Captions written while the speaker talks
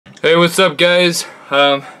Hey, what's up, guys?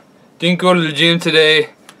 Didn't go to the gym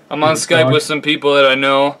today. I'm on Skype with some people that I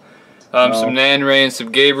know. Some Nan Ray and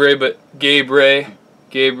some Gabe Ray,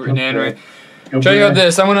 Nan Ray. Check out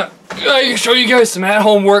this. I'm gonna show you guys some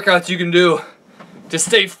at-home workouts you can do to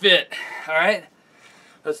stay fit. All right,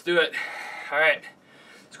 let's do it. All right,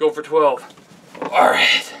 let's go for 12. All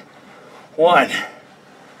right, 1,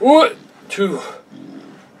 2,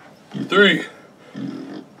 3,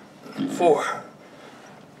 4,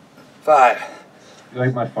 5. You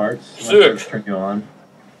like my farts? 6. Turn you on.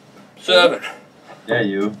 7. Yeah,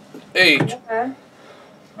 you. 8. Okay.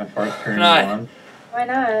 My farts turn 9. you on. Why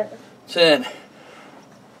not? 10.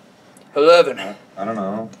 11. I don't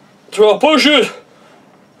know. 12 pushes.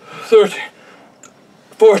 13.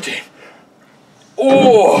 14.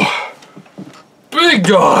 Oh, big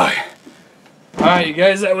dog. All right, you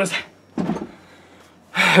guys, it was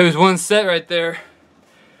one set right there.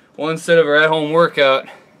 One set of our at-home workout.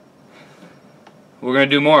 We're gonna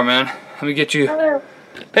do more, man. Let me get you. Hello.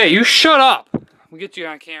 Hey, you shut up. We'll get you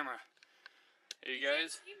on camera. Hey, you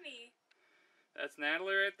guys. That's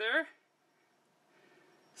Natalie right there.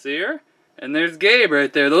 See her? And there's Gabe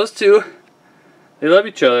right there. Those two, they love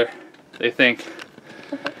each other, they think.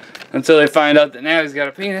 Until they find out that Natalie's got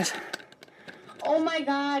a penis. Oh my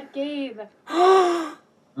God, Gabe.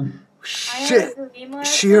 Shit.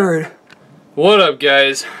 She heard. What up,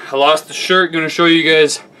 guys? I lost the shirt. Gonna show you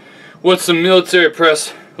guys what some military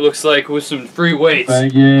press looks like with some free weights.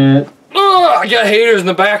 Oh, I got haters in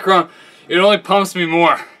the background. It only pumps me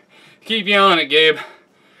more. Keep yelling it, Gabe.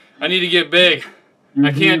 I need to get big.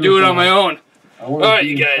 I can't do it on my own. Alright,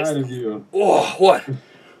 you guys. Oh, what?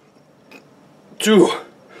 2,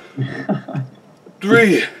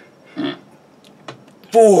 3,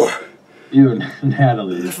 4. You,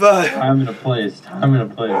 Natalie. 5. Time and a place. Time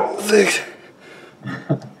and a place. 6.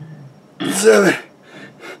 7.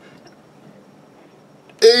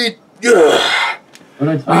 8. What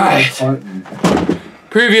I tell you,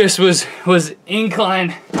 Previous was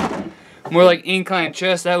incline, more like incline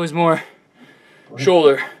chest. That was more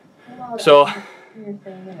shoulder. So,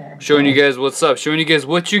 showing you guys what's up. Showing you guys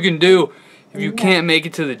what you can do if you can't make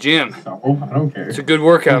it to the gym. Oh, I don't care. It's a good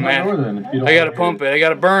workout, man. I gotta pump it. I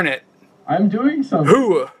gotta burn it. I'm doing something.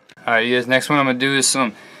 All right, you guys. Next one I'm gonna do is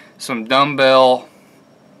some dumbbell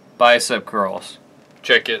bicep curls.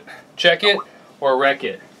 Check it or wreck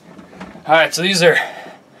it. All right, so these are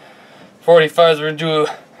 45s. We're gonna do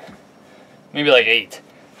maybe like 8.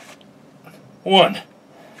 1,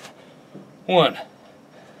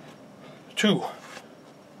 2,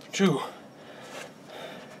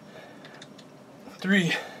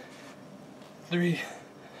 3,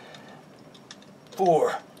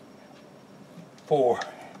 4,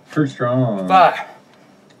 Too strong. 5,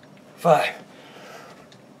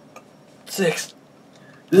 6.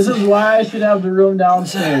 This is why I should have the room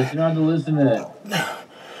downstairs. You don't have to listen to it.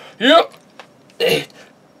 Yep. 8.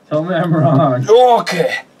 Tell me I'm wrong.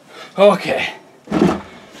 Okay.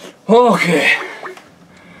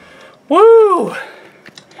 Woo!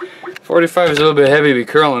 45 is a little bit heavy to be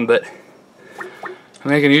curling, but I'm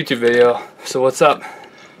making a YouTube video. So what's up?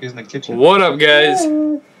 He's in the kitchen. What up, guys?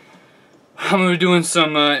 I'm gonna be doing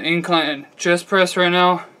some incline chest press right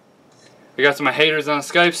now. We got some haters on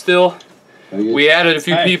Skype still. We added a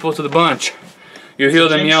few people to the bunch. You'll hear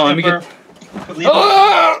them yell. Let me get.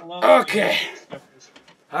 Oh, okay.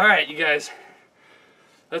 All right, you guys.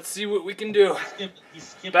 Let's see what we can do.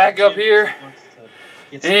 Back up here,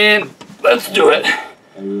 and let's do it.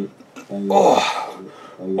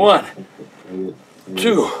 1,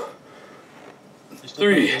 2,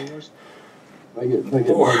 3,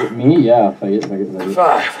 4, me? Yeah,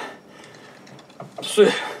 5,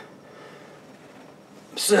 6,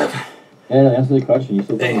 7. Yeah, answer the question. You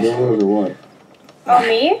still playing Billboards or what? Oh,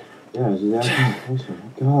 me? Yeah, I was just asking the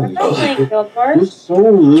question. God, I'm not playing you're Billboards. so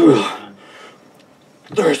rude.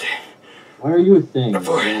 30. Why are you a thing?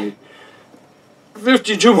 40.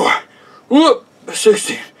 52 more. Whoop.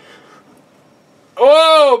 16.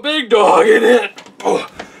 Oh, big dog in it. Oh.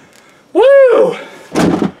 Woo!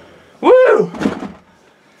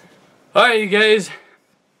 Alright, you guys.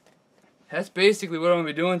 That's basically what I'm going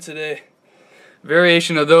to be doing today.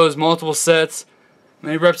 Variation of those, multiple sets.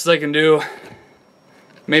 Many reps as I can do.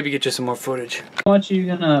 Maybe get you some more footage. How much are you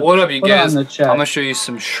gonna What up, you guys? I'm gonna show you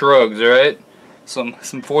some shrugs, alright? Some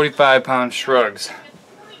 45-pound shrugs.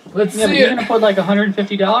 Let's see. You're gonna put like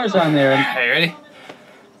 $150 on there. Hey, ready?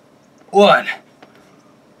 1,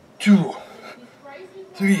 2,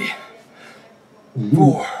 3,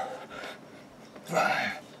 4,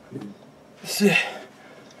 5, 6,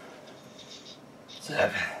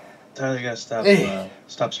 7. Tyler, you gotta stop. 8.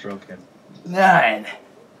 Stop stroking. 9.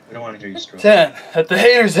 We don't want to hear you stroke. 10. At the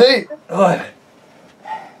haters hate. 11.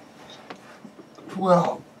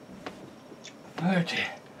 12. 13.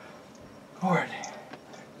 14.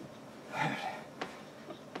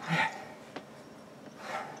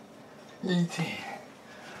 18.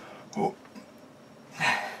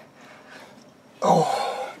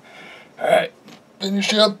 Oh. Alright.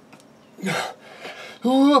 Finish up.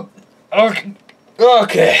 Okay.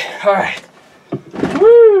 Okay. Alright.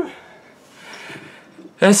 Woo.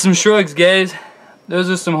 That's some shrugs, guys. Those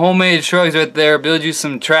are some homemade shrugs right there. Build you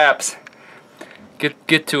some traps.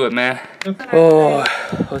 Get to it, man. Oh,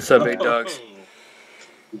 what's up, big dogs?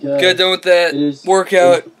 Got done with that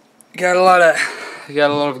workout. Got a lot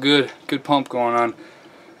of good pump going on.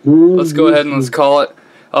 Let's go ahead and let's call it.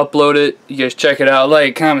 Upload it. You guys check it out.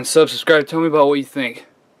 Like, comment, subscribe. Tell me about what you think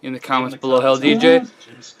in the comments below. Hell, DJ,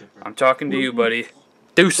 I'm talking to you, buddy.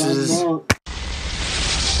 Deuces.